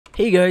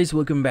Hey guys,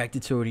 welcome back to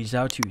Tori's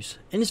How To's.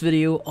 In this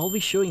video, I'll be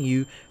showing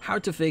you how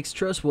to fix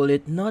Trust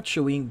Wallet not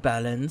showing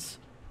balance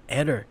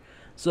error.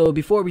 So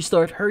before we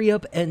start, hurry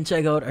up and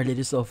check out our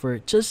latest offer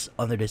just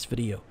under this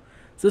video.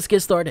 So let's get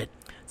started.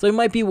 So you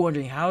might be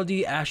wondering, how do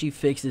you actually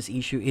fix this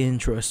issue in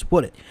Trust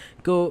Wallet?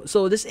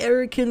 So this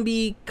error can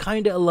be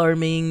kind of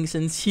alarming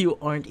since you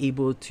aren't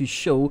able to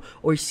show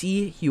or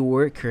see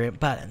your current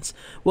balance.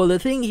 Well, the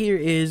thing here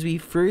is we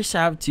first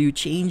have to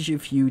change a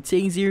few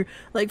things here.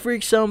 Like for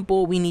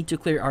example, we need to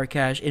clear our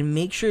cache and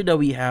make sure that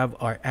we have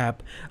our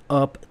app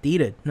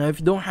updated. Now, if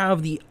you don't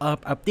have the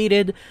app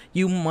updated,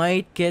 you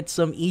might get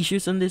some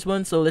issues on this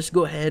one. So let's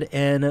go ahead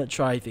and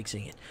try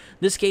fixing it.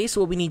 In this case,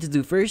 what we need to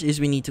do first is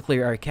we need to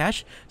clear our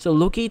cache. So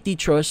locate the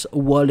Trust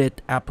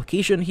Wallet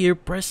application here,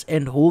 press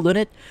and hold on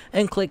it,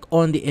 and click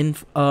on the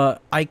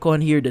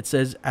icon here that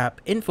says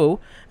app info,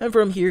 and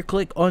from here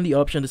click on the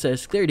option that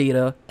says clear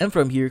data, and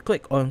from here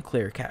click on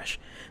clear cache.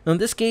 Now in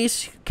this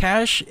case,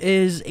 cache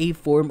is a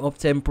form of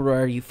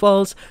temporary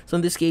files, so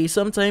in this case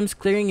sometimes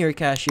clearing your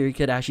cache here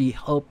could actually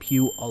help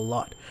you a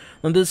lot.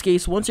 In this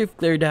case, once you've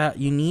cleared that,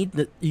 you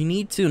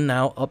need to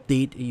now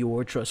update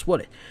your Trust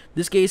Wallet. In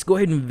this case, go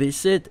ahead and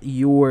visit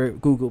your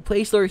Google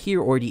Play Store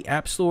here or the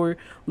App Store,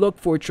 look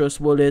for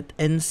Trust Wallet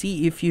and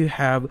see if you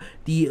have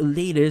the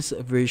latest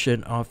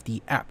version of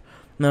the app.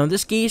 Now in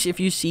this case,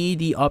 if you see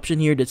the option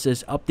here that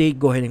says update,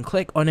 go ahead and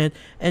click on it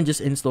and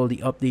just install the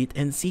update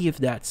and see if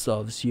that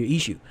solves your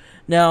issue.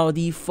 Now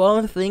the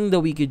fun thing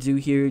that we could do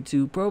here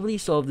to probably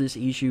solve this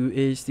issue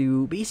is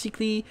to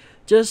basically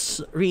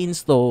just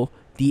reinstall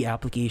the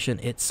application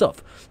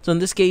itself. So in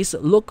this case,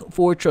 look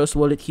for Trust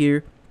Wallet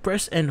here,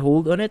 press and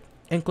hold on it,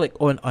 and click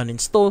on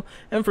uninstall,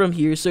 and from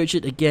here search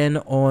it again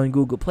on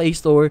Google Play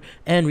Store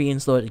and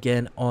reinstall it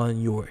again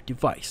on your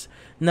device.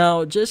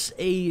 Now just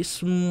a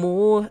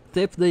small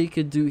tip that you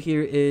could do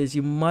here is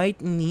you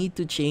might need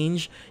to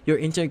change your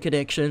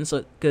interconnection,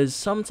 because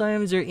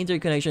sometimes your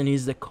interconnection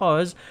is the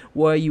cause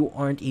why you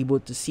aren't able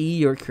to see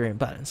your current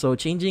balance. So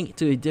changing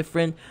to a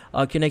different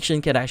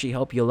connection can actually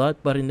help you a lot,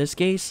 but in this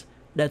case,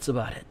 that's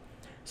about it.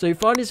 So if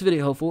you found this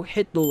video helpful,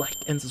 hit the like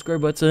and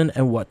subscribe button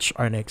and watch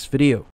our next video.